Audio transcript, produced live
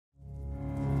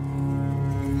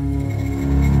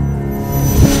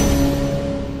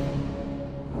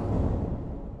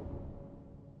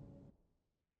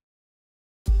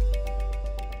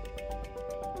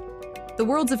The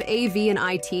worlds of AV and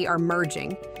IT are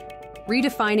merging,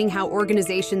 redefining how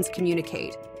organizations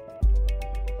communicate.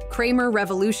 Kramer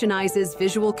revolutionizes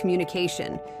visual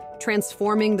communication,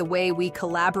 transforming the way we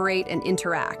collaborate and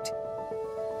interact.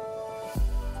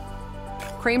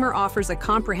 Kramer offers a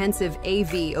comprehensive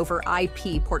AV over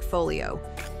IP portfolio,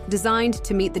 designed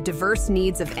to meet the diverse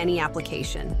needs of any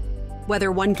application.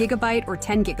 Whether 1 GB or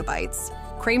 10 GB,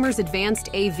 Kramer's advanced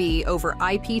AV over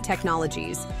IP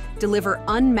technologies deliver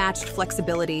unmatched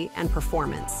flexibility and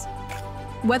performance.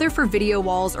 Whether for video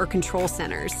walls or control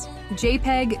centers,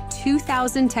 JPEG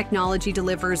 2000 technology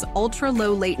delivers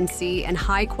ultra-low latency and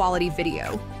high-quality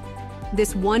video.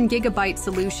 This 1 GB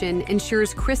solution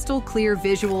ensures crystal-clear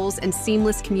visuals and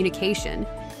seamless communication,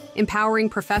 empowering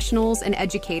professionals and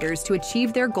educators to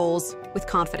achieve their goals with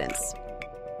confidence.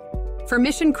 For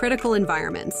mission-critical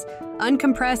environments,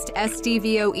 uncompressed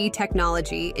SDVoE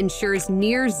technology ensures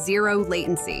near-zero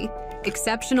latency,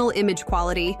 exceptional image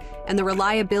quality, and the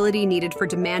reliability needed for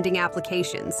demanding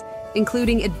applications,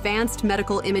 including advanced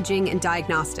medical imaging and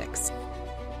diagnostics.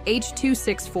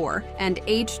 H.264 and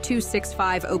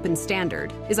H.265 Open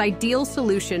Standard is an ideal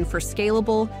solution for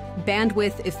scalable,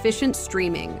 bandwidth-efficient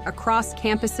streaming across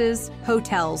campuses,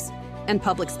 hotels, and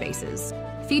public spaces,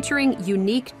 featuring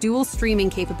unique dual streaming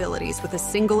capabilities with a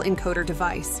single encoder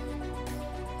device.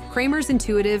 Kramer's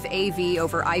intuitive AV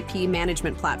over IP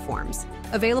management platforms,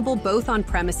 available both on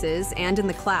premises and in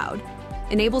the cloud,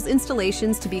 enables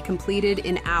installations to be completed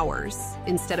in hours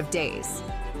instead of days.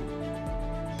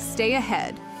 Stay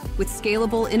ahead with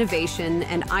scalable innovation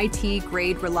and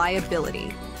IT-grade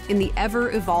reliability in the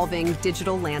ever-evolving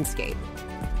digital landscape.